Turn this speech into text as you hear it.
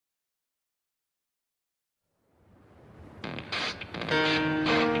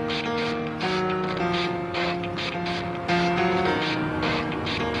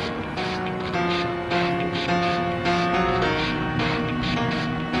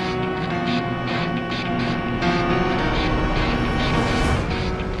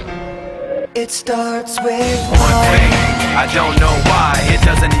It starts with one thing, I don't know why. It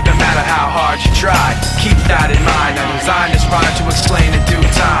doesn't even matter how hard you try. Keep that in mind, I designed this rhyme to explain in due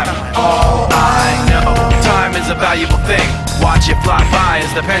time. All I know, time is a valuable thing. Watch it fly by as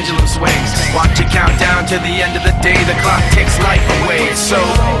the pendulum swings. Watch it count down to the end of the day. The clock takes life away, it's so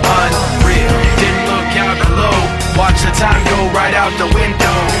unreal. Didn't look out below, watch the time go right out the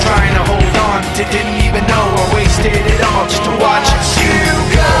window. Trying to hold on to didn't even know I wasted it all just to watch you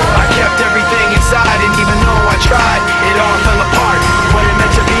go. I kept everything inside, and even though I tried, it all fell apart. What it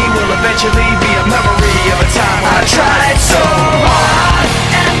meant to be will eventually be a memory of a time when I tried so hard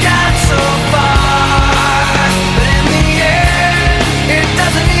and got so far, but in the end, it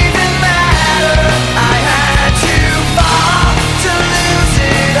doesn't even matter. I had to fall to lose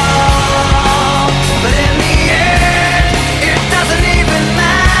it all, but in the end, it doesn't even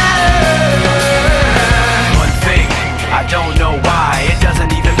matter. One thing, I don't know why. It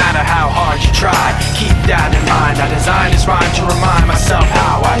doesn't even matter how hard you try. Keep that in mind, I designed this rhyme to remind myself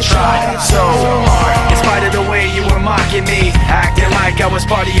how I tried so hard. In spite of the way you were mocking me, acting like I was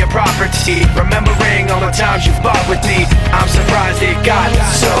part of your property, remembering all the times you fought with me, I'm surprised it got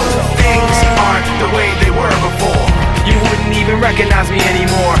so. Things aren't the way they were before. You wouldn't even recognize me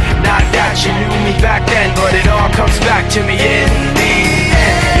anymore. Not that you knew me back then, but it all comes back to me in the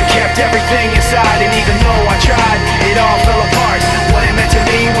end. You kept everything inside, and even though I tried, it all fell apart. What it meant to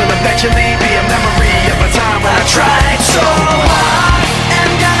me will eventually be a memory of a time when I tried so hard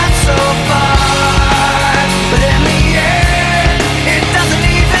and got so far, but in the end, it doesn't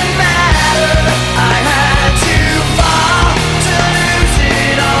even matter. I had to fall to lose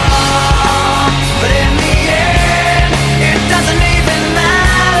it all, but in the end, it doesn't even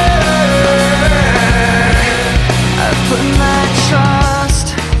matter. I put my trust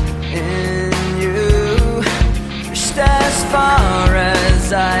in you, pushed as far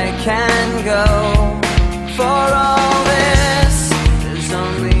as I can go. For all this, there's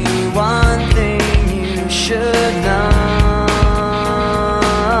only one thing you should know.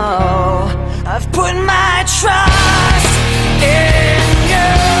 I've put my trust in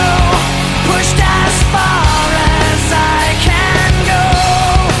you, pushed as far as I can go.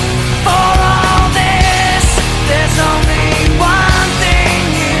 For all this, there's only one thing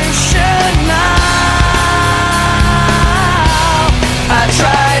you should know. I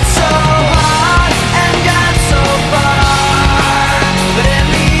tried so hard and got so far, but in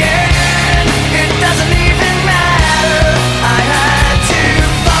the end, it doesn't even matter. I had to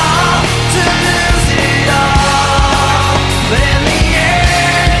fall to lose it all, but in the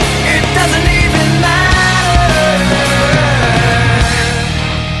end, it doesn't even matter.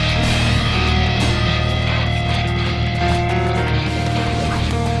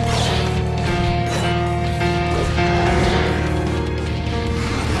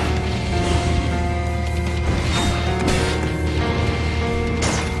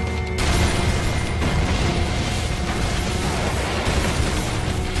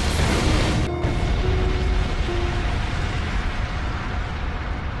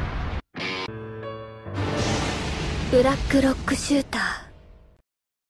ブラックロックシューター。